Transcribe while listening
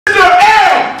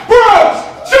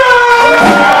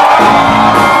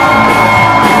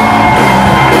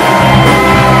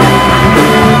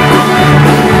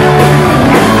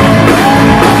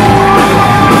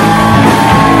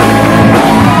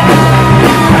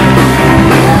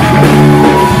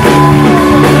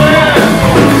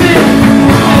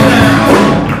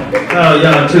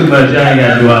too much. I ain't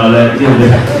got to do all that. Give it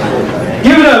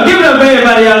up for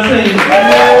everybody y'all seen.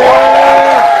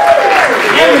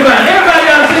 Everybody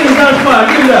y'all seen thus far.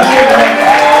 Give it up.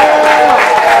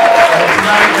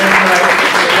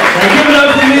 And give it up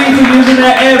to me for using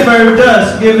that adverb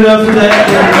dust. Give it up for that.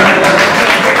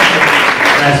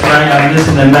 That's right, I'm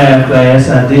listening to math class.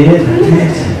 I did.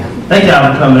 Thank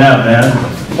y'all for coming out, man.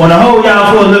 Want to hold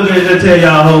y'all for a little bit, just tell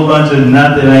y'all a whole bunch of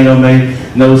nothing ain't gonna make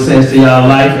no sense to y'all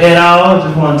life at all.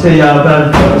 Just want to tell y'all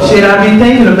about shit I be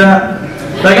thinking about.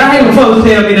 Like, I hate when folks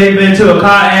tell me they've been to a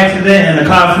car accident and the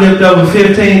car flipped over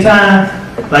 15 times.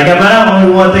 Like, am I the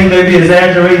only one think they be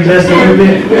exaggerating just a little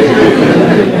bit?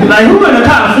 Like, who in the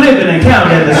car flipping and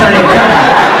counting at the same time?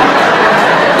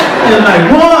 It's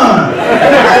like 1,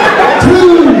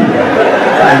 2.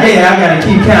 Like, yeah, I gotta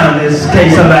keep counting this in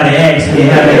case somebody asks me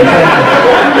how many times.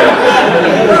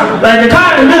 Like, the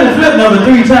car is really flipped over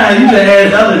 3 times. You just add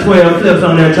the other 12 flips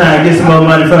on there trying to get some more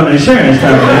money from the insurance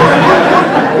company.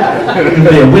 There'll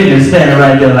be a witness standing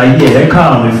right there like, yeah, that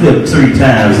car only flipped 3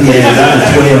 times. He had another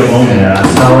 12 on there. I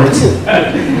saw it.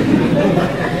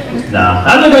 Nah,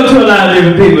 I look up to a lot of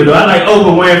different people though. I like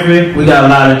Oprah Winfrey. We got a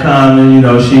lot in common. You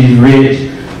know, she's rich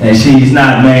and she's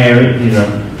not married. You know,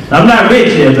 I'm not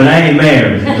rich yet, but I ain't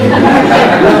married.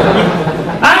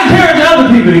 I encourage other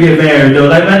people to get married though.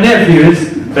 Like my nephew,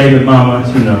 his baby mama,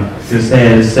 you know, just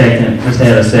had a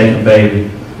second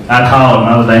baby. I called him.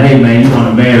 I was like, hey man, you want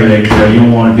to marry that girl. You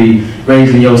don't want to be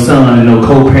raising your son in no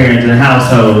co-parenting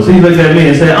household. So he looked at me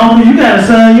and said, Uncle, you got a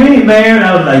son, you ain't married?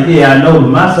 I was like, yeah, I know,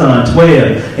 but my son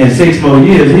 12. In 6 more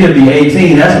years, he'll be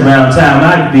 18. That's around time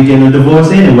I'd be getting a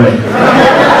divorce anyway.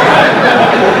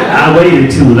 I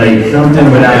waited too late. Don't do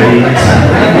what I did.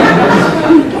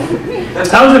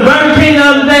 I was in Burger King the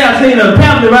other day. I seen a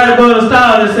pamphlet right above the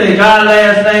stall that said, God's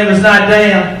last name is not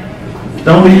damn.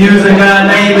 Don't be using God's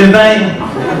name in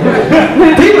vain.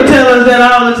 People tell us that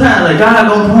all the time, like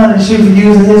God gonna punish you for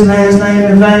using his last name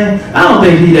in vain. I don't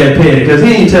think he that petty, because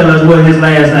he ain't tell us what his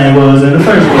last name was in the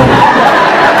first place.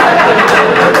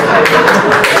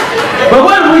 But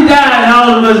what if we die and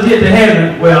all of us get to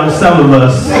heaven? Well, some of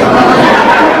us.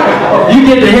 You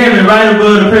get to heaven right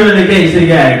above the pearly gates, they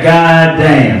got God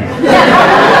damn.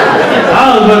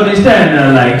 All of us be standing there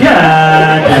like,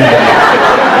 God damn.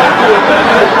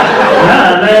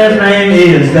 God's last name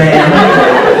is damn.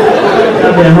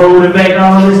 I've been holding back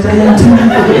all this damn time.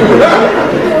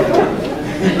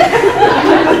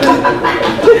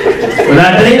 When I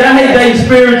hate dating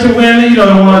spiritual women, you know,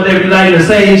 the ones that be like the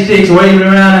sage sticks waving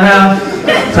around the house.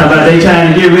 Talking about they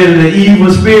trying to get rid of the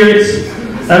evil spirits.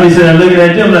 I be sitting there looking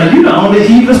at them like, you the only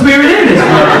evil spirit in this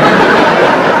world.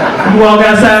 You walk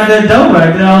outside that door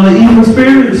right there, all the evil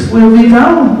spirits will be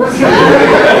gone.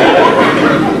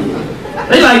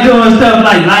 They like doing stuff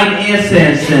like lighting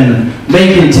incense and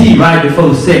making tea right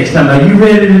before sex. I'm like, you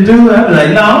ready to do it? I be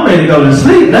like, no, I'm ready to go to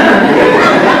sleep now.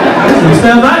 That's some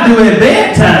stuff I do at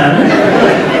bedtime.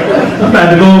 I'm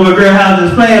about to go over to girl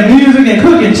houses playing music and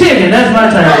cooking chicken. That's my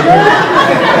time.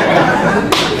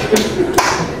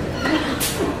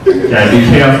 Gotta be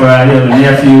careful out here. My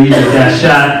nephew, he just got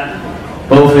shot.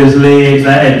 Both his legs.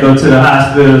 I had to go to the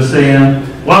hospital to see him.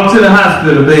 Walked to the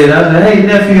hospital bed. I was like, hey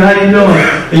nephew, how you doing?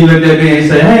 He looked at me and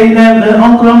said, hey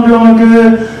uncle, I'm doing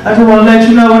good. I just want to let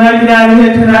you know when I get out of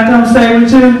here, can I come stay with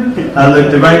you? I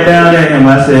looked right down at him.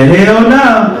 I said, hell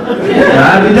no.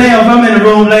 I'd be damn if I'm in the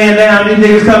room laying down, these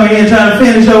niggas coming in trying to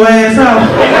finish your ass off.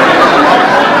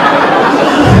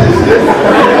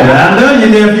 I love you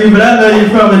nephew, but I love you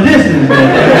from a distance, man.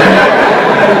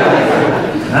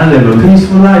 I live a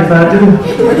peaceful life, I do.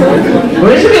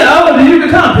 Well, as you get older, you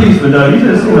become peaceful, though. You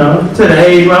just, you know, to the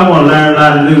age where I want to learn a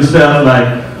lot of new stuff, like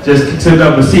just took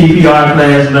up a CPR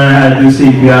class, learn how to do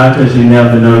CPR, because you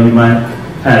never know, you might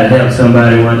have to help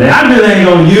somebody one day. I really ain't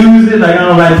going to use it. Like, I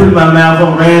don't like putting my mouth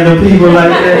on random people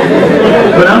like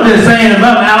that. But I'm just saying, if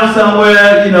I'm out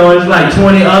somewhere, you know, it's like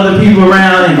 20 other people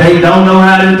around, and they don't know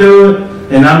how to do it,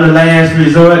 and I'm the last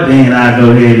resort, then I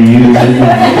go ahead and use it.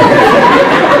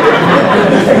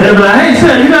 They'll be like, hey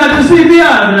son, you know how to do CPR?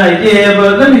 I'm like, yeah,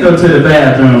 but let me go to the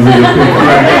bathroom real quick.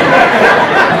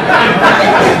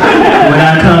 When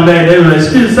I come back, they be like,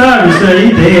 sorry sir, he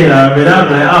dead already.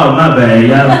 I'm like, oh my bad,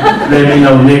 y'all let me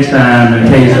know next time in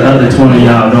case the other 20 of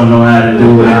y'all don't know how to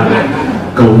do it.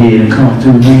 I'll go ahead and come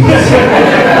through me.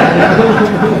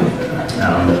 I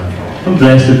don't know. I'm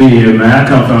blessed to be here, man. I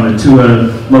come from the 2 of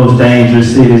the most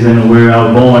dangerous cities in the world. I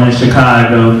was born in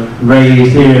Chicago,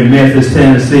 raised here in Memphis,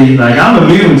 Tennessee. Like, I'm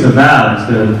immune to violence,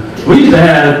 because we used to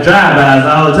have drive-bys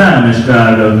all the time in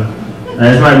Chicago.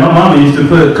 That's right, my mama used to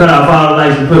cut off all the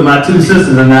lights and put my 2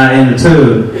 sisters and I in the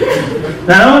tub.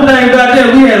 Now the only thing about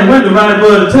that, we had a window right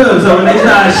above the tub, so when they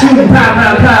started shooting, pow,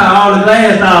 pow, pow, all the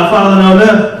glass started falling on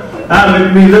us. I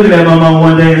would be looking at my mom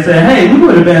one day and say, hey, we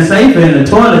would have been safer in the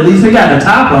toilet, at least it got the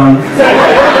top on it.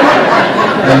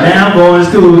 And now I'm going to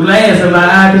school with glass in my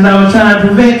eye because I was trying to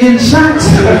prevent getting shots.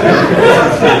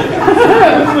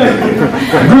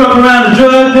 I grew up around the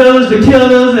drug dealers, the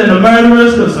killers, and the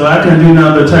murderers, so I couldn't do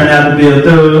nothing but turn out to be a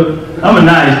thug. I'm a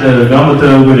nice thug. I'm a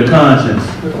thug with a conscience.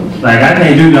 Like, I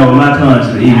can't do nothing with my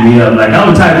conscience eating me up. Like, I'm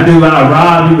the type of dude I'll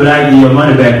rob you, but I give your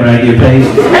money back when I get paid.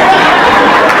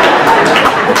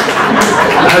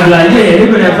 I'd be like, yeah,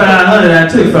 here that 500 I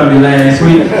took from you last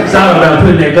week. Sorry about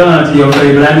putting that gun to your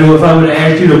face, but I knew if I would have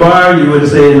asked you to borrow, you would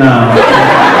have said no.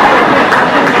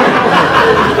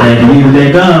 And you use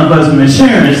that gun for some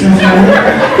insurance.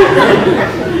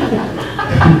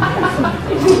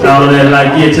 All that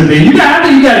like get to me. I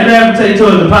think you gotta gravitate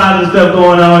towards the positive stuff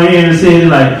going on here in the city.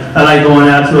 Like I like going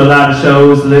out to a lot of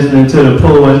shows, listening to the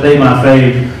poets. They my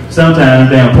favorite. Sometimes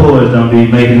damn poets don't be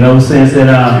making no sense at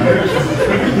all.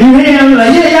 You hear him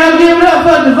like, yeah, y'all give it up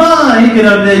for Devon. He get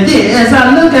up there, yeah, as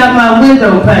I look out my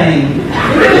window pane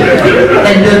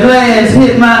and the glass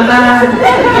hit my eye,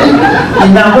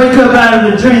 and I wake up out of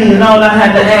the dream and all I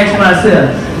had to ask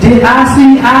myself, did I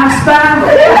see I Spy?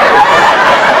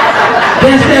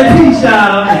 That's that piece,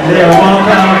 y'all. And they'll walk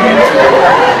out.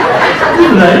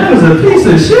 You like, that was a piece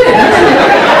of shit. That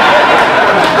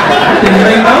didn't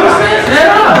make no sense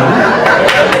at all.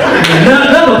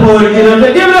 Another poet get up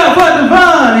there, give it up for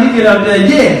Devon. He get up there,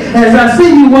 yeah. As I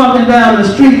see you walking down the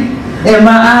street and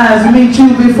my eyes meet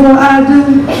you before I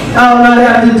do, all I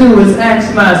have to do is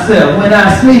ask myself, when I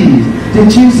sneeze,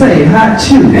 did you say hot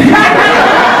chew?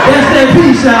 That's that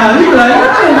piece, y'all. You like,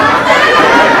 what?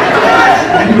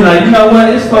 You be like, you know what,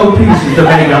 it's 4 pieces to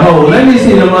make a whole. Let me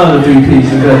see them other 3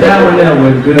 pieces, because that one there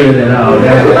wasn't good at all.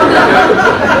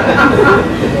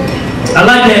 I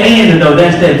like that ending though,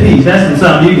 that's that piece. That's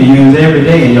something you can use every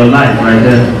day in your life right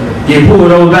there. Get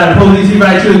pulled over by the police, he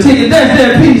writes you a ticket, that's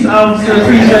that piece, officer,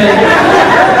 appreciate it.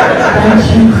 Thank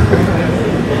you.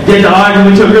 Get to argue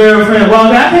with your girlfriend, well,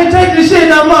 I can't take this shit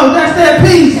no more, that's that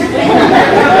piece.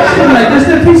 She's like, that's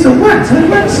that piece of what?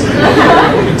 What?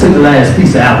 Took the last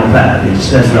piece of apple pie, bitch.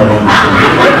 That's no one.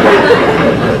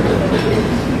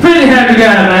 Pretty happy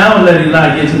guy, man. I don't let it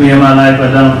get to me in my life, I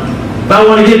don't. If I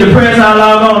want to get depressed, I'll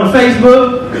log on to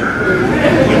Facebook.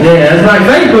 Yeah, it's like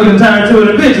Facebook can turn to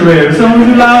an obituary. As soon as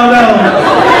you log on,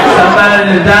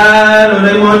 somebody that died or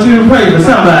they want you to pray for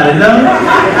somebody, you know?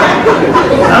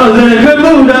 I was in a good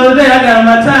mood the other day. I got on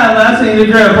my timeline. I seen the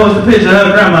girl post a picture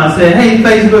of her grandma and said, hey,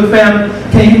 Facebook family,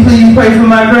 can you please pray for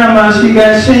my grandma? She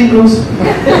got shingles.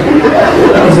 I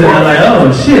was sitting there like, oh,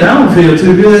 shit, I don't feel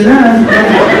too good now.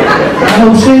 I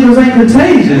hope shingles ain't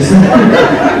contagious.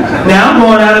 Now I'm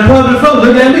going out in public, folks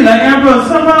look at me like, Ambrose,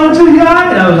 something wrong with you, you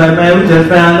alright? I was like, man, we just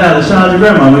found out that Sean's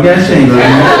grandmama got shingles.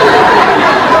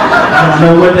 I don't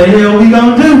know what the hell we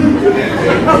gonna do.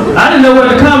 I didn't know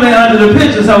what to comment under the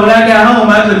picture, so when I got home,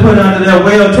 I just put under there,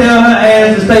 well, tell her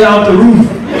ass to stay off the roof.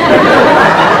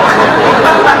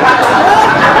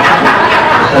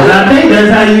 Cause I think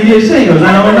that's how you get shingles,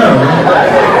 I don't know.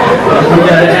 We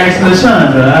gotta ask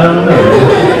LaShondra, I don't know.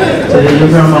 Tell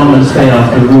your grandmama to stay off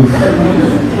the roof.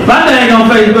 My thing on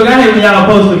Facebook, I hate when y'all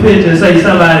post a picture and say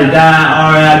somebody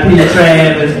died, R.I.P.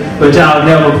 Travis, but y'all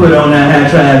never put on there how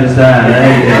Travis died. I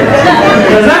hate that.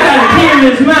 Because I got a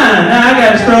curious mind. Now I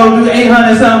got to scroll through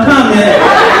 800-something comments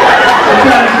to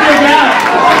try to figure out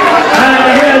how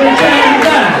the hell did Travis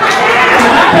die.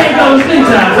 I can't go see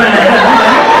till I find out.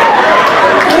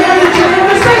 Where did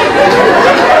Travis die?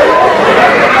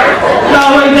 You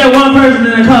always get one person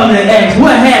in the comment and asks,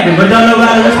 what happened? But don't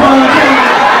nobody respond to it.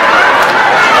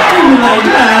 Like,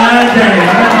 God damn.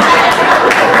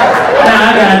 Now I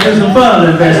gotta do some further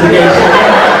investigation.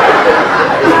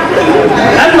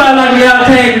 That's why I like when y'all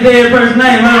tag the dead person's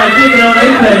name. I like click it on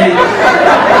their page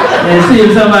and see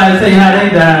if somebody say how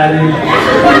they died. And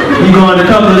you go in a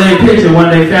couple of their pictures, one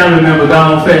day family member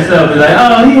gone fess up, be like,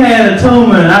 oh, he had a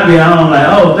tumor, and I be at home like,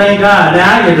 oh, thank God,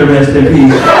 now I get the rest in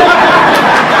peace.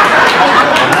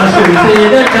 I should have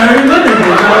said that 30 minutes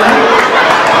ago.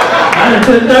 I done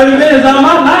took 30 minutes out of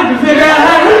my life to figure out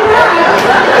how he died.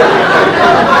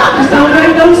 This don't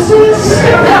make no sense.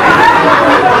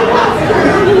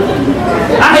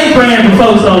 I hate praying for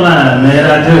folks online, man,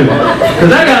 I do.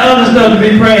 Because I got other stuff to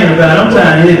be praying about. I'm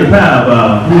trying to hit the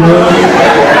Powerball, you know what I mean?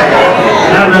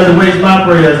 I'd rather waste my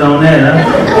prayers on that.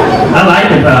 I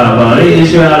like the Powerball. They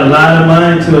issue out a lot of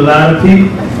money to a lot of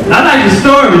people. I like the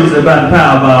stories about the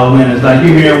Powerball winners. Like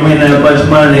you hear them win that much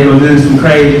money, they go do some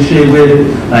crazy shit with it.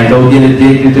 Like go get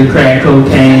addicted to crack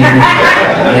cocaine.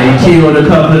 They killed a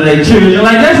couple of their children.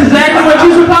 Like, that's exactly what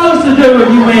you're supposed to do if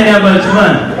you win that much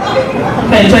money.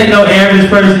 Can't take no average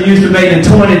person used to making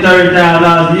 $20,000, $30,000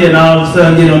 a year and all of a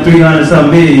sudden get them 300-something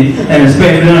million and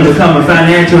expect them to become a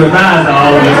financial advisor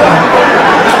all of a sudden.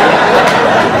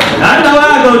 I know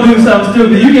I go do something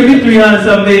stupid. You give me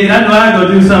 300-something million, I know I go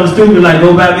do something stupid like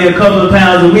go buy me a couple of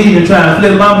pounds of weed and try to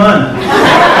flip my money.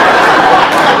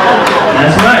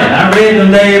 That's right. I read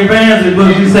them Dave Ramsey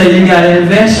books. You say you gotta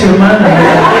invest your money.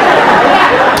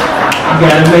 You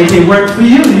gotta make it work for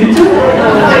you. You too.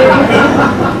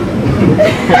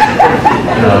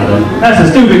 That's a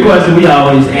stupid question we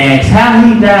always ask. How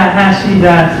he died, how she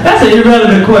died. That's an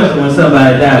irrelevant question when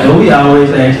somebody died, but we always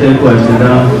ask that question,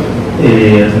 though. It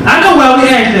is. I know why we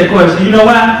ask that question. You know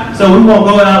why? So we won't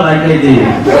go out like they did.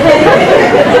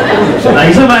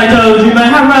 Like somebody told you, man,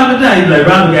 how Robert died? You like,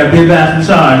 Robert got bit by some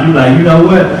sharks. You like, you know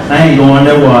what? I ain't going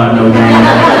that water no more.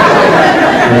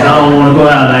 Cause I don't want to go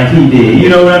out like he did. You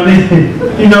know what I mean?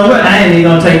 You know what? I ain't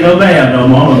even gonna take no bath no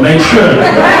more. I'm gonna make sure I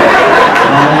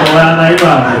don't go out like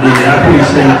Robert did. I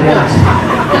appreciate that.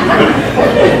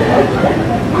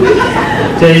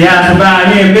 Tell you how I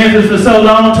survived here in Memphis for so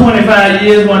long, 25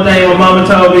 years. One thing my mama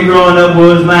told me growing up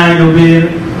was mind your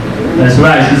business. That's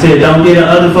right. She said, don't get in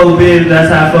other folks' business. That's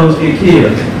how folks get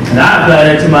killed. And I apply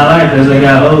that to my life as I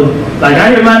got older. Like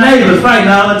I hear my neighbors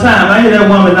fighting all the time. I hear that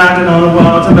woman knocking on the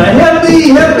wall talking about, help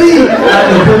me, help me. I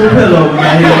just put the pillow over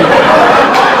my head.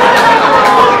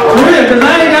 For real, because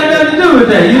I ain't got nothing to do with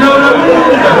that. You know what I mean?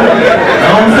 I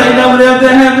don't say no when they're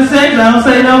having sex. I don't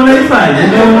say no when they fight. You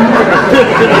know what I mean?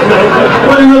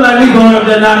 What do you look like me going up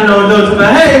there knocking on the door to me?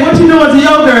 Hey, what you doing to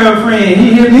your girlfriend?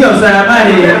 He hit me upside my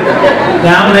head.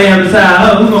 Now I'm laying beside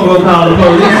her. Who's gonna go call the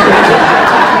police?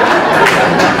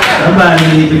 Somebody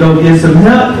needs to go get some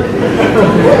help.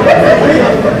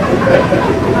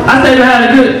 I stay behind a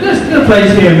good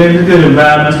place here in Memphis, good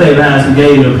environment. I stay behind some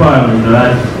gated apartments.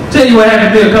 Right? Tell you what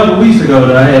happened to me a couple weeks ago.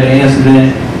 Though I had an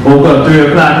incident. Woke up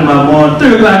 3 o'clock in the morning.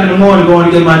 3 o'clock in the morning, going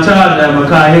to get my charger out of my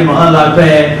car. Hit my unlock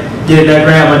pad. Get that,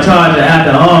 grab my charger out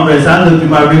the armrest. I looked in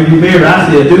my rearview mirror. I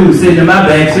see a dude sitting in my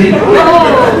back seat.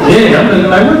 Yeah, I'm looking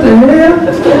like, what the hell?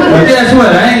 But guess what?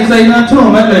 I ain't say nothing to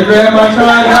him. I just grabbed my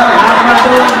charger out my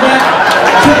door's back,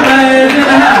 took my ass in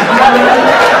the house.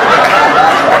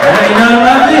 That ain't none of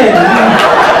my business.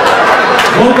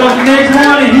 Woke up the next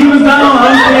morning, he was gone.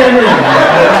 I'm still here.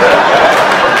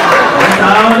 That's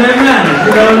all that matters.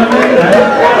 You know what I mean?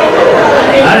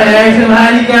 I didn't ask him how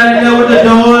he got in there with the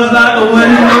doors locked or what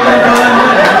he looking for.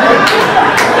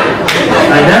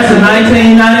 Like that's a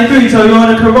 1993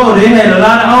 Toyota Corolla. It had a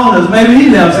lot of owners. Maybe he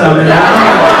left something out.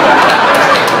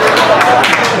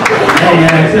 I ain't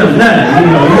asked him nothing. You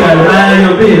know, you gotta mind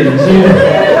your business. You know?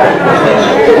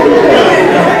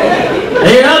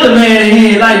 Hey, other man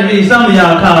here like me. Some of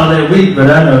y'all call that weak, but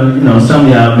I know, you know, some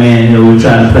of y'all man here would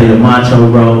try to play the macho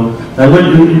role. Like what,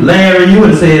 Larry, you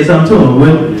would have said something to him.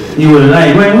 What, you would have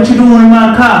like, wait, what you doing in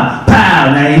my car?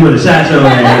 Pow! Now you would have shot your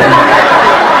ass.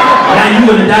 Now you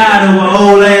would have died over an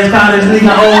old ass college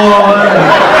leaking oil.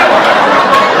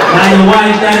 Now your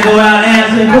wife got to go out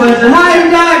answering questions. How you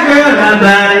die, girl? Not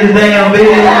buying his damn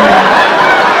bed.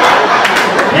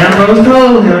 Ambrose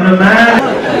told him to mind.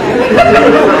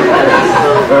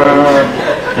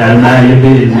 Gotta mind your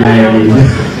business, man.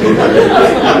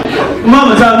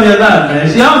 Mama taught me a lot, man.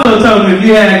 She also told me if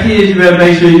you have kids, you better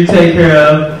make sure you take care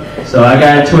of. So I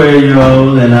got a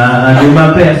 12-year-old, and I do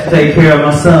my best to take care of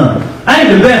my son. I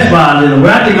ain't the best father in the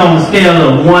world. I think on a scale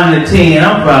of 1 to 10,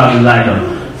 I'm probably like a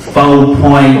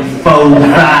 4.45.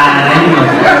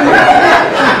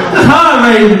 It's hard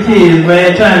raising kids,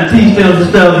 man. Trying to teach them some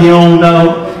stuff you don't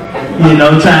know. You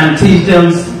know, trying to teach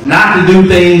them not to do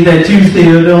things that you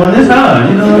still doing. It's hard,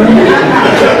 you know what I mean?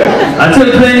 I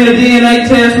took plenty of DNA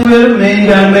tests with him, man. You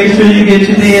gotta make sure you get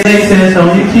your DNA test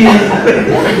on your kids.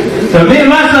 So me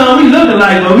and my son, we look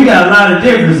alike, but we got a lot of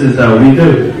differences though, we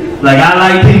do. Like I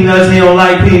like peanuts, he don't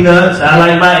like peanuts. I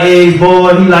like my eggs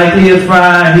boiled, he like his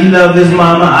fried. He love his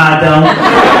mama, I don't.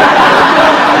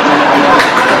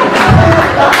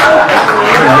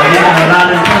 We got a lot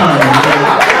in common.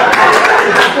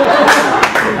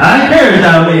 I encourage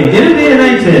y'all, man, get a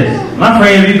DNA test. My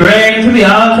friends be bragging to me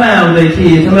all the time with their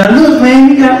kids. I'm like, look, man,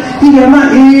 he got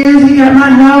my ears, he got my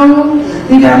nose,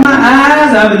 he got my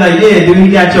eyes. I'll be like, yeah, dude,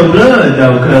 he got your blood,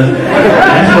 though, because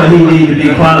that's what he needs to be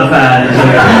qualified as.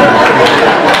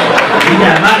 He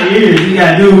got my ears, he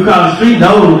got dude across the street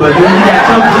nose, but dude, he got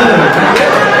your blood.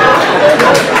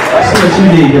 That's what you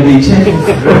need to be checking.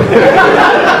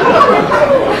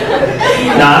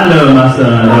 Nah, I love my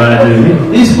son, though, I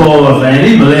do. He's spoiled, man.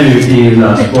 These millennial kids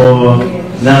are spoiled.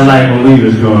 Not like when we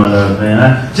was growing up, man.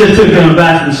 I just took him to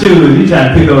buy some shoes. He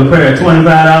tried to pick up a pair of $25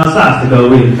 socks to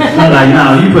go with. I'm like,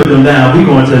 no, you put them down. We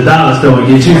going to the dollar store and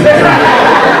get you some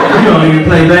socks. You don't even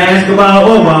play basketball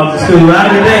or walk to school. I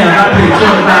be damn, I paid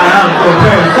 $25 for a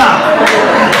pair of socks.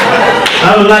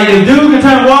 I was like, if dude can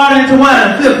turn water into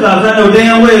wine, flip-flops, I know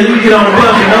damn well you get on the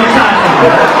bus with no socks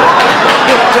on.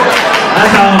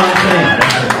 That's all I'm saying.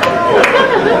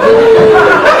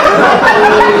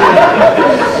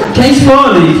 Can't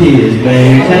spoil these kids,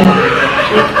 man.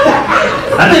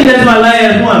 I think that's my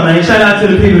last one, man. Shout out to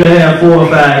the people that have 4 or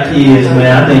 5 kids,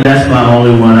 man. I think that's my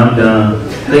only one. I'm done.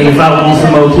 I think if I want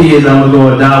some more kids, I'm gonna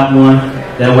go adopt one.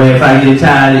 That way, if I get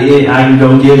tired of it, I can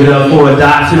go give it up for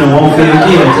adoption and won't feel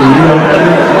guilty. You know what I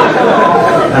mean?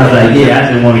 I was like, yeah, I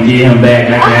just want to get him back.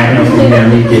 I can't have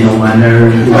him getting on my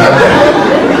nerves.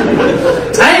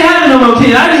 I ain't having no more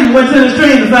kids. I just went to the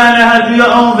street to find out how to do your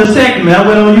own vasectomy. I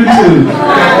went on YouTube.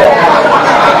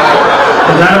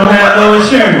 Because I don't have no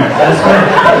insurance. That's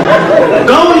right.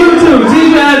 Go on YouTube. Teach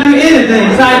you how to do anything.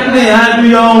 Type it in. How to do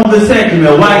your own vasectomy.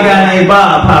 A white guy named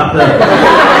Bob popped up.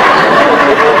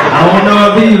 I don't know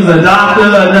if he was a doctor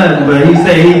or nothing, but he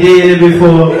said he did it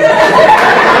before.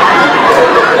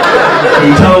 He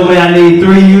told me I need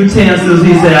 3 utensils.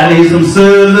 He said I need some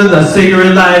scissors, a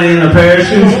cigarette lighter, and a pair of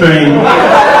shoestrings.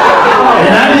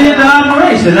 And I did the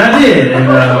operation. I did. And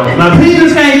my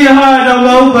penis can't get hard no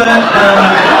more, but I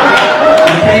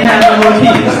can't have no more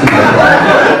kids.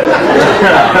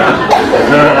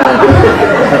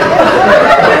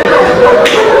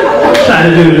 Try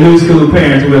to do the new school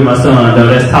parenting with my son, though.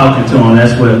 That's talking to him.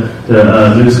 That's what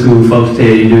the new school folks tell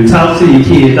you to do. Talk to your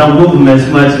kids. Don't whoop them as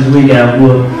much as we got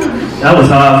whooped. That was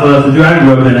hard for us to do. I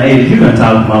grew up in the 80s. You gonna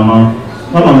talk to my mom.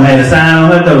 My mom had a sign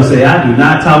on her door say, I do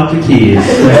not talk to kids.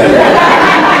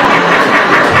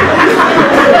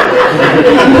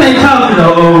 You can't talk to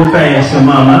no old-fashioned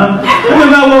mama. I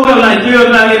remember I woke up like 3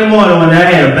 o'clock in the morning when I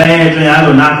had a bad dream. I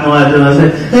would knock on her door and say,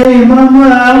 hey mama,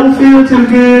 I don't feel too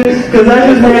good because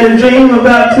I just had a dream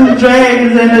about 2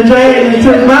 dragons and the dragon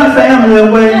took my family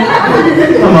away.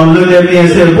 My mom looked at me and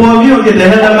said, boy, if you don't get the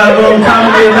hell out of my room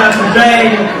talking to me about some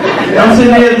dragons, I'm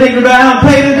sitting there thinking about how to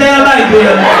pay this damn light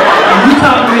bill. And you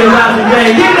talking to me about some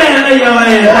dragons. Get down and lay your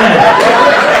ass down.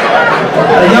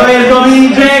 Your ass gonna be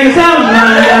eating dragon sandwich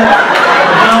now.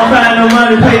 I don't find no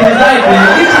money to pay this light bill.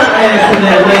 Get your ass in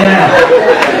there, lay down.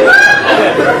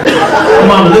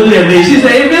 My mama looked at me. She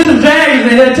said, if there's some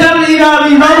dragons in here, tell me to eat all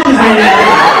these roaches in here.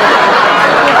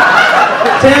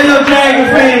 Tell your dragon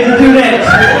friends to do that.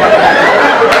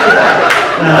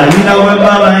 You know what,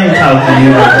 mama? I ain't talking to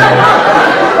you.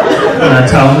 I'm not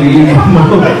talking to you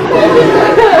anymore.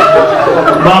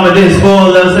 Mama didn't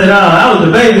spoil us at all. I was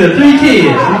the baby of 3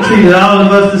 kids. We treated all of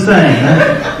us the same.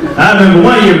 I remember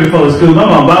one year before school, my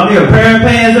mom bought me a pair of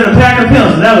pants and a pack of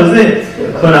pencils. That was it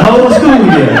for the whole school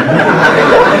year.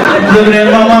 Looking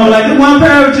at my mom like, this one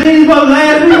pair of jeans for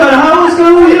last week for the whole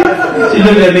school year? She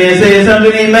looked at me and said something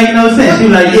that didn't make no sense. She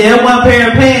was like, yeah, 1 pair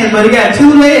of pants, but it got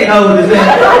 2 leg holders in it.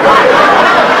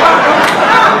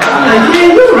 I'm like, yeah,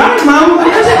 you're right, mama.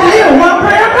 Yes, it is. 1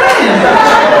 pair of pants.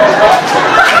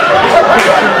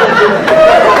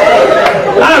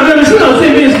 I remember she gonna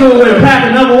send me to school with a pack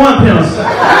of number 1 pencils.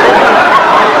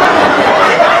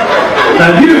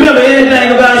 Now, if you remember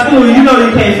anything about school, you know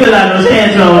you can't fill out no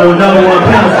scantron with number 1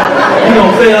 pencil. You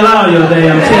gonna fail all your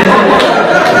damn tests.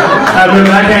 I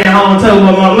remember I came home and told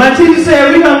my mom, my teacher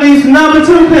said we gonna need some number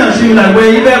 2 pencils. She was like, well,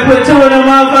 you better put 2 of them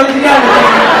motherfuckers together.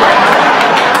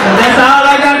 And that's all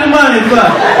I got the money for.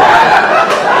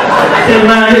 Sitting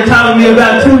around here talking to me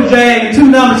about 2 drag and 2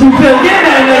 number 2 pills. Get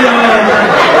that in your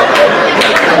ass.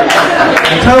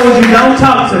 I told you, don't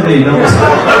talk to me. Don't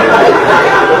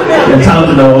talk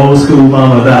to no old school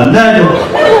mama about nothing.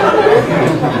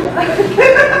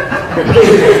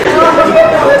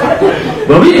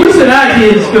 But we send our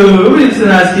kids to school. We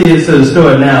send our kids to the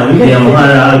store now. We give them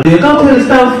 $100 bill. Go to the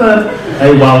store for.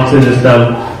 They walk to the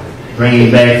store.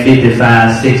 Bring back $55,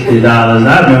 $60.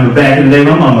 I remember back in the day,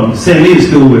 my mama sent me to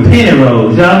school with penny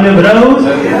rolls. Y'all remember those?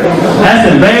 That's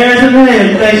embarrassing,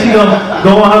 man. You think she gonna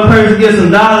go on her purse and get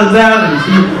some dollars out, and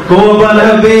she go up under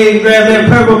her bed, grab that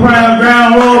purple brown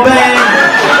roll bag,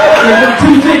 and them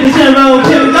 250 cent roll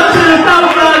chips. Go to the store,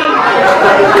 brother.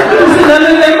 You sit there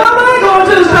looking at, mama, I ain't going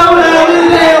to the store now.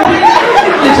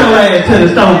 Get your ass to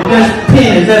the store. That's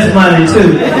pennies. That's money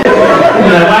too. You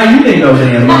like, why you didn't go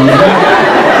there, mama?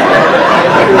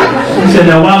 You said,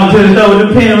 now walk to the store with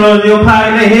the pen rolls in your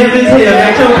pocket, they heavy as hell,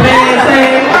 got your pants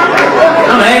saying,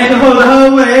 I'm asking for the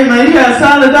whole way, man, you got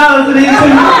solid dollars for these 2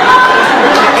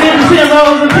 50 cent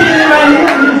rolls of penny right here.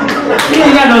 You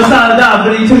ain't got no solid dollars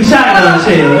for these 2 shotgun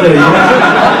shells, do you?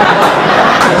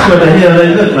 what the hell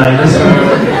they look like.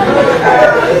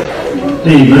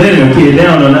 These millennial kids, they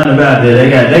don't know nothing about that.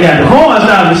 They got the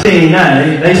cornstarch machine now.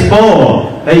 They spoil.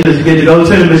 They just get to go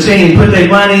to the machine, put their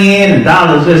money in, and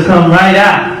dollars just come right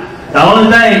out. The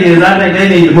only thing is, I think they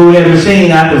need to move that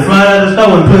machine out the front of the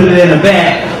store and put it in the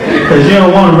back. Because you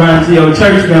don't want to run to your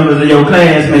church members or your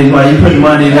classmates while you put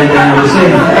money in that damn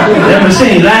machine. That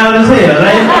machine loud as hell,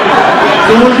 right?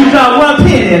 So when you drop 1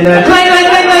 penny in there, clang,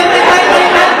 clang, clang, clang, clang, clang,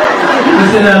 clang, clang. You can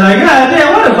sit there like, God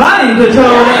damn, what a volume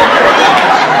control that.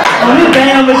 On this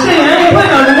damn machine, I ain't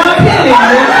putting on the 1 penny in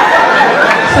there.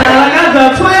 Sound like I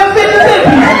dropped 12, 50 cent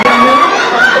pieces in there.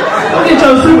 Don't get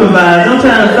your supervisor. I'm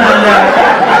trying to find out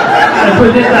how to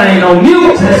put this thing on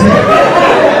mute.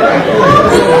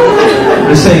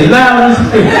 The same loud as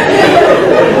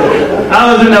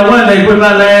I was in there one day, put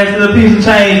my last little piece of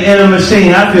change in the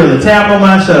machine. I feel a tap on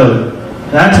my shoulder.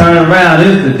 And I turn around,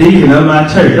 it's the deacon of my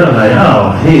church. I was like,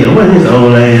 oh hell, what is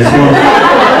old ass woman?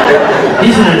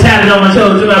 He's in there tapping on my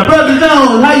shoulder. My brother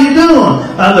Jones, how you doing?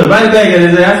 I looked right back at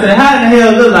his ass. I said, how in the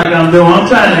hell look like I'm doing? I'm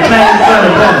trying to change the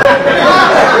brother.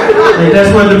 Hey,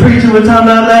 that's what the preacher was talking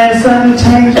about last Sunday,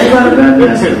 change the brother.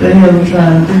 That's what the hell I'm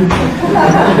trying to do.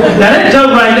 Now that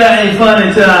joke right there ain't funny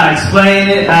until I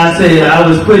explain it. I said I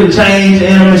was putting change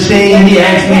in a machine. He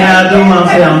asked me how I do. I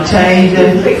said I'm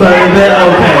changing for a bit.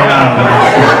 Okay, all right.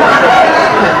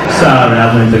 Sorry, I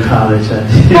went to college.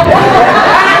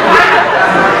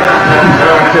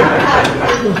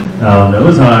 Oh no, it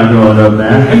was hard growing up,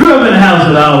 man. I grew up in a house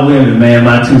with all women, man.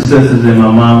 My 2 sisters and my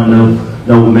mom,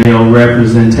 no male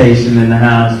representation in the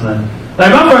house. Like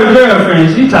my first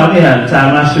girlfriend, she taught me how to tie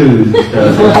my shoes and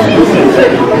stuff.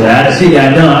 Yeah, she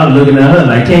got done. I was looking at her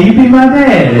like, can you be my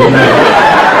dad? Like,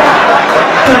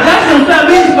 so that's some stuff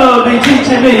he's supposed to be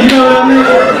teaching me, you know what I mean?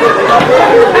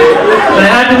 Like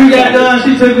after we got done,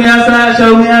 she took me outside,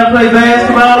 showed me how to play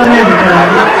basketball and everything.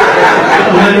 I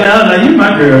was looking at her like, you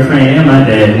my girlfriend and my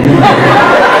daddy.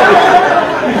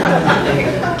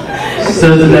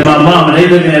 Sisters and my mama, they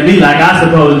looking at me like I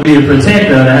supposed to be the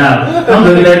protector of the house. I'm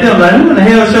looking at them like, who in the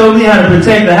hell showed me how to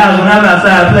protect the house when I'm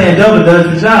outside playing double dutch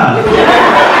with y'all?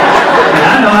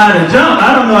 I know how to jump, I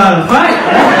don't know how to fight.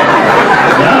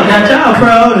 Y'all got y'all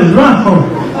proud is wrong.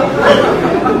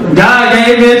 God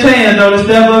gave me a chance though to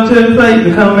step up to the plate,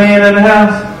 become man of the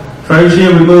house. First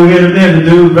year we moved here to Memphis,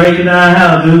 dude breaking our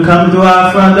house, dude coming through our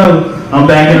front door. I'm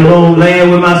back in the room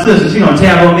laying with my sister. She gonna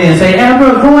tap on me and say,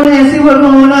 Amber, go in there and see what's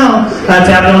going on. I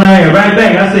tapped on her head right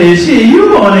back. I said, shit,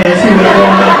 you go in there and see what's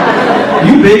going on.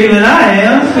 You bigger than I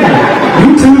am.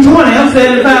 You 220, I'm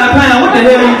 75 pounds. What the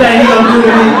hell you think he gonna do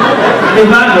to me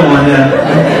if I go in there?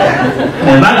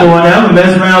 If I go in there, I'm gonna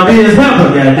mess around being his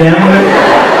helper, goddamn.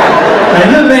 Hey,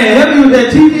 look, man, help me with that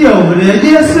TV over there.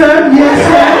 Yes, sir. Yes,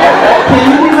 sir. Can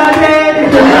you be my dad?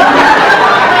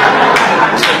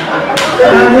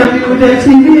 I'll help you with that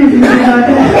TV if you do like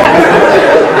that.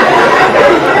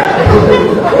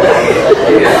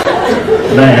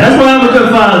 Man, that's why I'm a good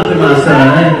father to my son.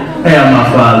 I didn't have my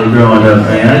father growing up,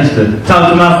 man. I used to talk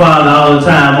to my father all the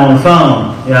time on the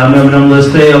phone. Yeah, I remember them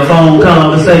little stale phone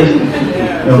conversations.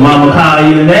 Your mama call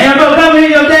you and they, Amber, come here,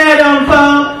 your dad on the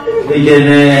phone. They get in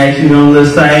there and ask you them little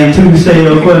same 2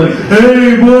 stale questions.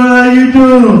 Hey, boy, how you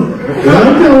doing?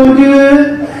 I'm doing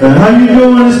good. How you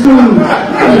doing in school?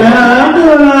 I'm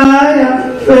doing alright.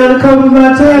 I failed a couple of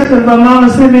my tests because my mama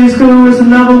sent me to school with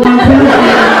some #1 pencil.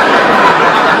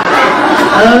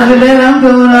 Other than that, I'm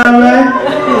doing alright.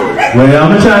 Well,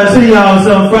 I'm going to try to see y'all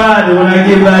some Friday when I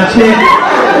get my check.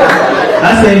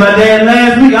 I seen my dad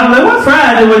last week. I'm like, what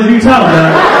Friday was you talking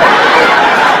about?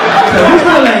 So we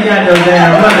still ain't got no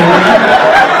damn money, right?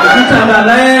 You talking about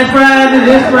last Friday,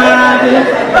 this Friday,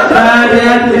 Friday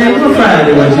after that? What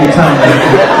Friday was you talking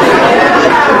about?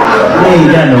 I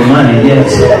ain't got no money yet.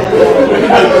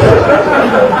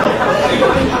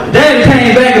 Daddy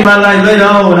came back in my life later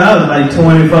on when I was like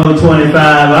 24, 25.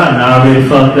 I already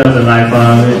fucked up in life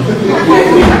already.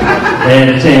 I had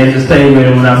a chance to stay with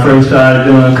him when I first started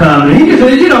doing comedy. He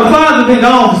said, you know, father's been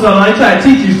gone for so long. He try to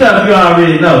teach you stuff you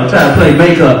already know. Try to play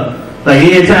makeup. Like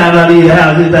every time I leave the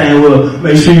house, this thing will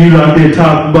make sure you lock that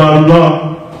top and bottom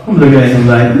lock. I'm looking at him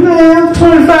like, man, I'm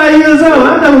 25 years old.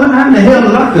 I know how in the hell to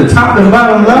lock the top and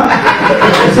bottom lock.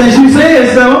 Since you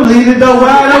said so, I'm leaving the door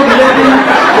wide open. Let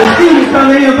the students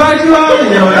come in and invite you all in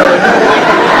your ass.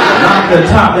 Lock the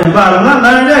top and bottom lock.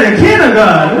 I learned that in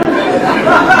kindergarten.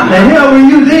 The hell were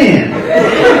you then?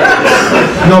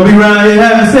 You're gonna be around here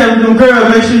having sex with them girls.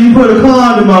 Make sure you put a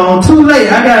condom on. Too late.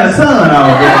 I got a son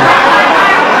already.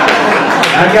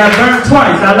 I got burnt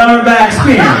twice. I learned by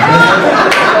experience.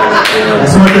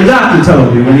 That's what the doctor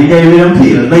told me when he gave me them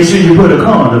pills. Make sure you put a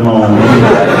condom on when you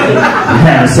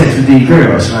have sex with these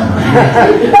girls.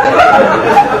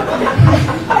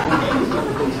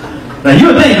 Now you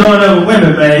would think going over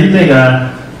women, man, you think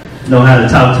I know how to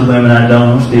talk to women. I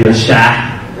don't. I'm still shy.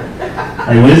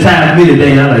 Like when it's time for me to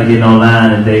date, I like getting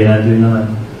online and date. I do, you know, like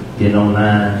getting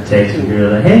online, text a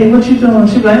girl like, hey, what you doing?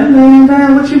 She be like, I'm laying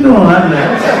down, what you doing? I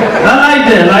like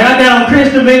that. Like I got on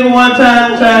Christian Mingle one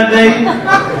time, trying to date.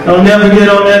 Don't never get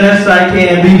on there, that site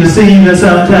can be deceiving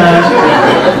sometimes.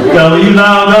 So when you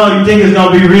log on, you think it's gonna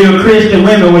be real Christian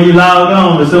women when you log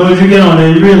on, but as soon as you get on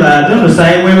there, you realize them the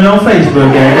same women on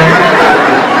Facebook,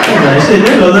 like, shit,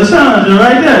 there goes LaShondra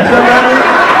right there.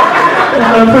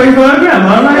 Somebody pray for her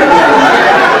grandma, right?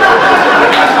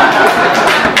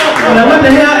 Now what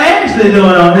the hell Ashley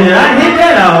doing on here? I hit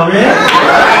that already.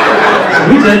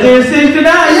 We just did 69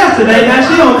 yesterday. Now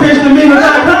she on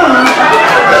ChristianMedia.com.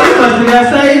 She must have got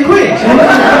saved quick.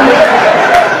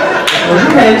 Well, you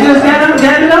had just got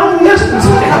it on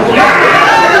yesterday.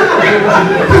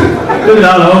 Look at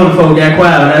all the older folk got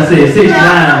quiet when I said 69.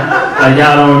 Like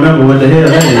y'all don't remember what the hell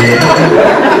that is.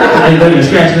 They been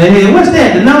scratching their head. What's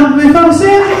that? The number before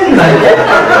 7? Like,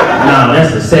 no,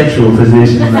 that's a sexual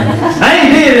position. Like, I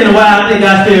ain't did it in a while. I think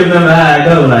I still remember how it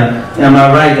go. Like, am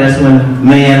I right? That's when the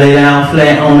man lay down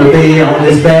flat on the bed on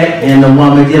his back, and the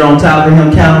woman get on top of him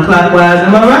counterclockwise.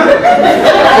 Am I right?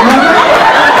 Am I right?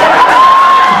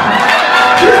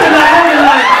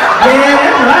 Like, yeah,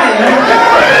 that's right. Man.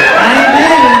 I ain't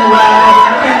did it in a while.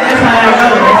 I think that's how it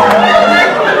goes.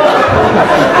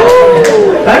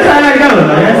 That's how it goes,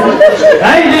 man.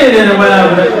 I ain't did it in a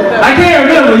while, but I can't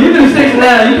remember. You do 69.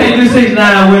 You can't do 69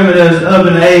 women that's up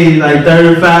in the age, like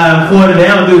 35, 40. They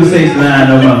don't do 69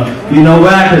 no more. You know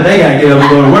why? Because they got to get up and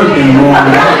go to work in the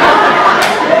morning.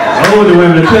 Older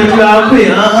women to cut you off quick.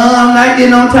 I'm not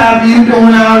getting on top of you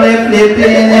doing all that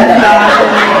flipping and flopping.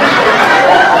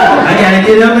 I got to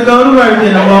get up and go to work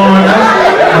in the morning.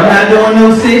 I'm not doing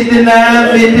no 69,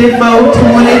 54,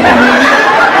 23.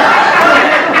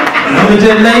 I'm gonna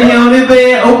just lay here on this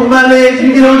bed, open my legs,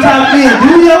 you get on top of me and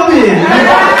do your business.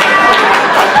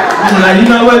 I'm like,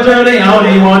 you know what, Geraldine? I don't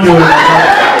even want to do it.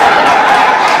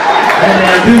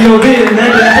 That do your business,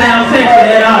 that doesn't sound sexy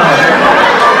at all.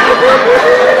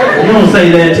 You don't say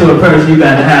that to a person you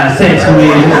got to have sex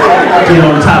with, get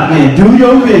on top of me and do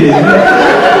your business.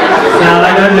 Sound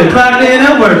like I just clocked in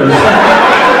and worked.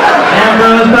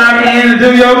 Ambrose clock in and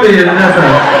do your business, that's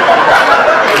all.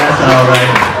 That's all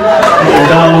right.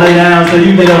 Don't lay down so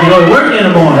you get up and go to work in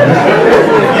the morning.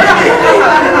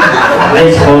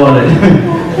 They spoil it.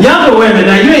 Younger women,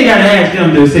 now you ain't got to ask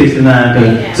them to do 69,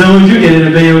 because as soon as you get in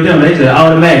the bed with them, they just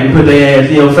automatically put their ass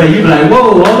in your face. You be like,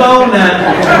 whoa, hold on now.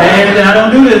 And I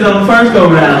don't do this on the first go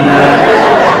round now.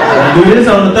 I do this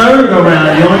on the third go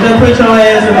round. You don't just put your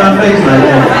ass in my face like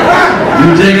that.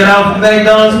 You jig it off from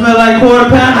McDonald's, smell like quarter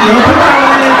pounder. You don't put your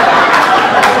ass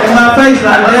in my face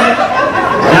like that.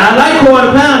 Now I like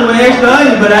quarter pounder with extra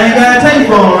onions, but I ain't got a taste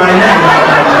for them right now.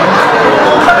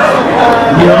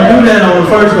 You don't do that on the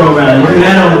first go round, you do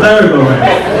that on the third go round.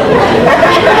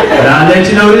 But I'll let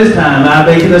you know this time, I'll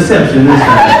make an exception this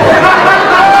time.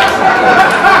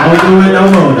 Don't do it no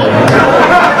more though.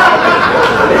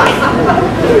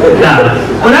 Now,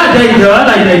 when I date though, I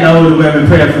like dating older women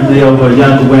preferably over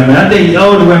younger women. I think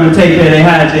older women take care of their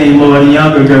hygiene more than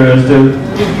younger girls do.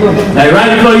 Like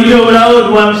right before you do it with an older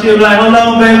woman, she'll be like, hold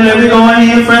on baby, let me go in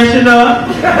here and freshen up.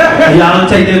 And y'all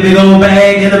take that big old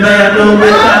bag in the bathroom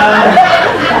with y'all.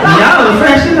 Y'all will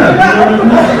freshen up.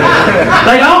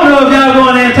 Like I don't know if y'all go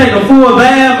in there and take a full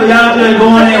bath, or y'all just go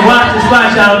in there and watch the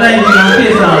spot y'all think you're gonna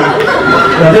kiss on.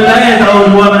 But this last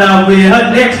old woman out with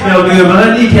her neck smell good, but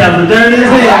her kneecaps are dirty as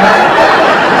hell.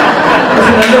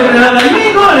 So I look at her like, you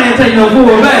ain't going there and take no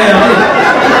full bath.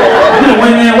 You done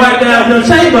went in there and wiped out your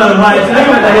shea butter wipes. So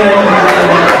what the hell?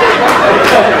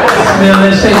 Smell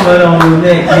that shea butter on your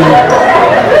neck.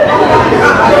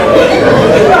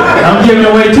 I'm giving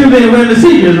away too many women's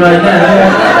secrets right now.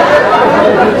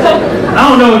 I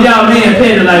don't know if y'all men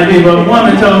petty like me, but a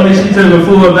woman told me she took a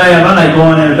full bath. I like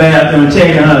going in the bathroom and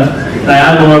checking her. Like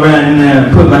I go around in there and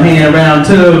put my hand around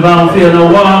the tub if I don't feel no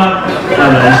water.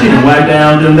 I'm like, she done wiped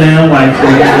down them damn wipes.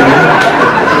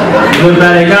 Look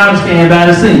by that garbage can by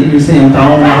the sink, you can see him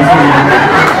throwing off.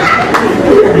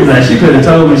 He's like, she could have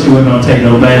told me she wasn't gonna take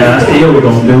no bath. I still was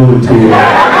gonna do it to her.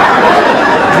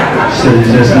 Should have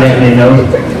just let me know.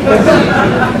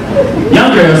 Young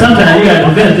girls, sometimes you gotta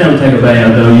convince them to take a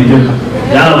bath though, you do.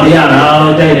 Y'all be out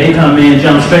all day, they come in,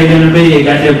 jump straight in the bed,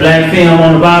 got that black film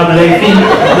on the bottom of their feet,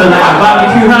 look like a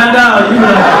barbecue hot dog. You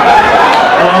like,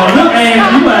 oh look, Ann,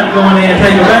 you about to go in there and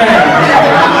take a bath.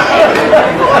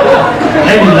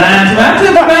 They be lying to me. I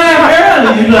took a bath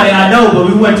early. You be like, I know, but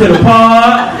we went to the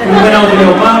park. We went over to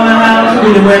your mama's house.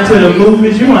 We went to the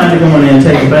movies. You wanted to go in there and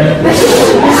take a bath.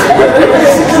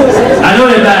 I know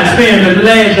that by experience, but the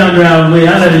last young girl I was with,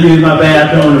 I let her use my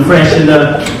bathroom to freshen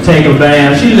up, take a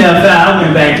bath. She left out. I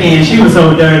went back in. She was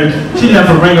so dirty. She left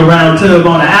a ring around tub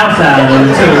on the outside of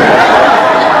the tub.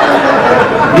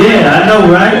 Yeah, I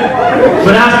know, right?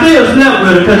 But I still slept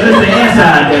with her because it's the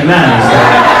inside that matters.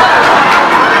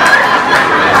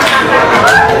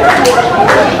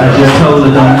 I just told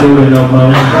her don't do it no more.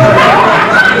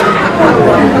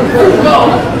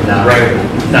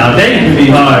 Now, dating can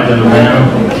be hard though, man. I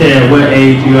don't care what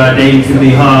age you are, dating can be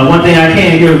hard. One thing I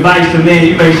can give advice to men,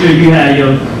 you make sure you have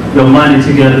your money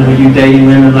together when you dating.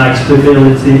 Women like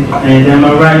stability. And am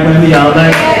I right, women? Y'all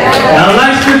like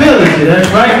stability. That's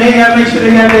right, man. You gotta make sure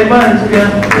they got their money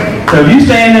together. So if you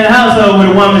stay in that household with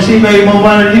a woman, she made more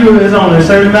money than you, it's only a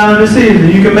certain amount of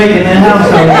decisions you can make in that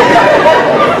household.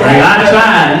 Like, I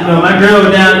tried. You know, my girl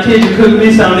was down in the kitchen cooking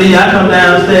me something. I come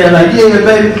downstairs like, yeah,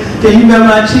 baby, can you melt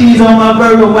my cheese on my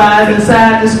burger while it's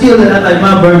inside the skillet? I like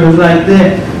my burgers like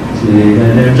that.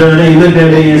 And then Jordan looked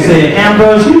at me and said,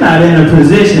 Ambrose, you're not in a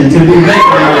position to be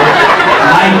making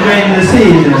life-threatening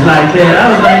decisions like that. I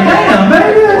was like, damn,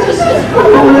 baby, I just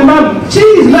my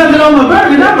cheese melted on my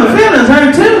burger. Now my feelings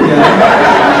hurt too.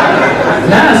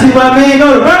 Now I see why men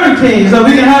go to Burger King so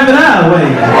we can have it our way.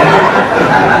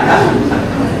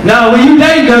 Now, when you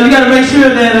date, girl, you gotta make sure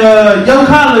that your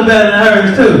collar better than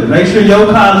hers too. Make sure your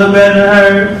collar better than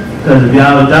hers, because if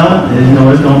y'all don't, you know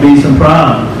it's gonna be some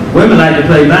problems. Women like to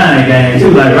play mind games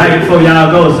too. Like right before y'all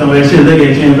go somewhere, she'll look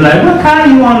at you and be like, "What car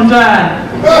you want to drive?"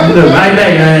 You look right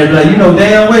back at her and be like, "You know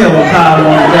damn well what car I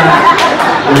want to drive."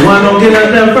 The one gonna get up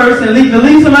there first and leak the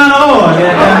least amount of oil.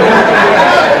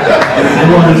 They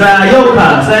want to drive your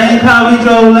car, same car we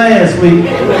drove last week.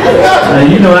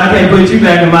 You know I can't put you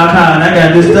back in my car and I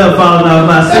got this stuff falling off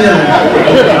my ceiling.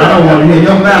 I don't want to hear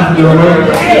your mouth go up.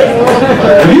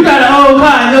 If you got an old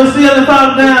car and your ceiling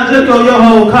falls down, just throw your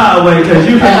whole car away because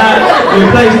you cannot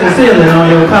replace the ceiling on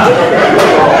your car.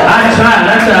 I tried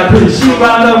to put a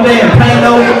sheetrock up there and paint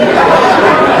over it.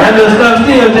 That little stuff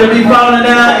still just be falling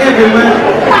down everywhere.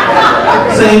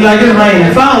 Seems like it's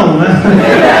raining foam.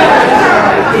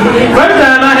 First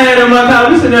time I had it in my car,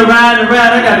 we sitting there riding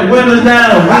around, I got the windows down,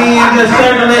 the wind just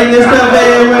circulating this stuff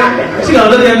everywhere. She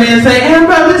gonna look at me and say, "Hey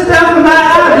bro, this stuff in my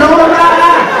eye, blowing my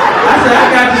eye." I said, "I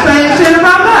got the same shit in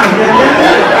my mouth."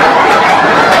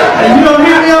 And you don't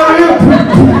hear me over here?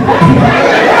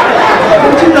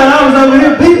 But you thought I was over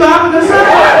here bebopping or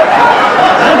something?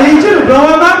 I need you to blow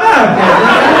in my mouth.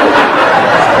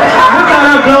 How about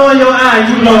I blow in your eye and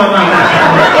you blow in my mouth?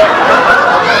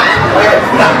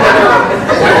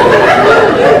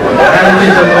 Gotta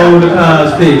get some older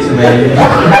cars fixed, man.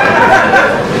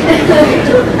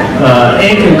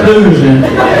 In conclusion,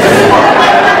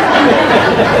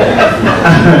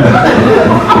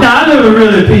 I live a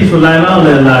really peaceful life. I don't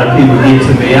let a lot of people get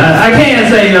to me. I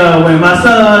can say when my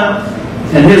son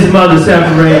and his mother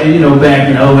separated, you know, back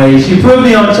in 08, she put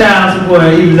me on child support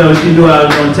even though she knew I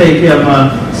was going to take care of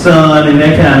my son, and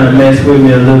that kind of messed with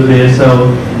me a little bit.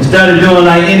 So instead of doing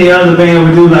like any other man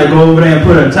would do, like go over there and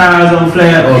put her tires on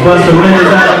flat or bust the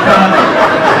windows out of the car,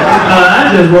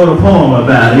 I just wrote a poem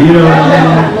about it, you know what I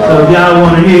mean? So if y'all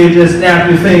want to hear it, just snap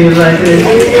your fingers like this.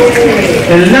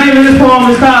 And the name of this poem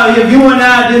is called "If You and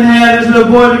I Didn't Have This Little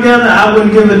Boy Together, I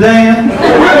Wouldn't Give a Damn."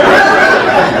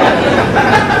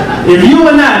 If you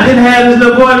and I didn't have this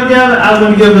little boy together, I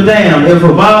wouldn't give a damn if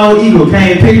a bald eagle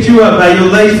came picked you up by your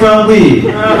lace front wig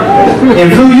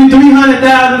and flew you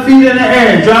 300,000 feet in the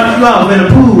air and dropped you off in a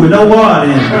pool with no water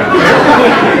in it.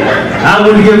 I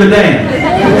wouldn't give a damn.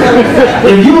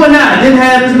 If you and I didn't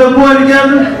have this little boy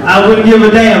together, I wouldn't give a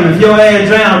damn if your ass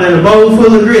drowned in a bowl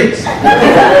full of grits.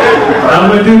 I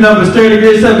wouldn't do nothing but stir the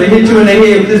grits up and hit you in the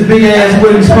head with this big ass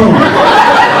wooden spoon.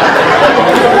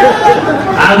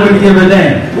 I wouldn't give a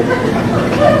damn.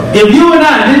 If you and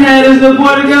I didn't have this little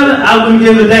boy together, I wouldn't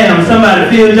give a damn if somebody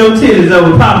filled your titties up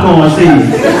with popcorn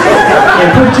seeds and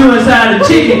put you inside a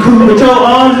chicken coop with your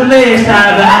arms and legs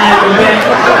tied behind your back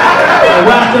and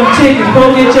watch them chickens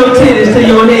poke at your titties till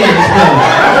your head explodes.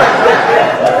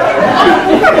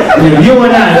 If you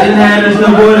and I didn't have this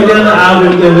little boy together, I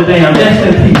wouldn't give a damn. That's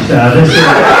the peace, y'all. That's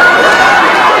it.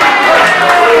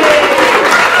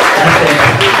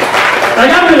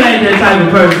 Like, I really ain't that type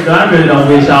of person, so I really don't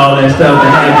wish all that stuff to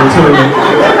happen to me.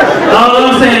 All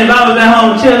I'm saying, if I was at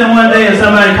home chilling one day and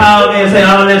somebody called me and said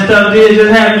all that stuff did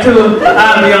just happen to her,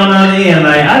 I'd be on the other end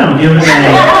like, I don't give a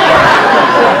damn.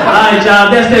 Alright, y'all,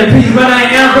 that's that piece. My name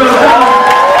is Ambrose.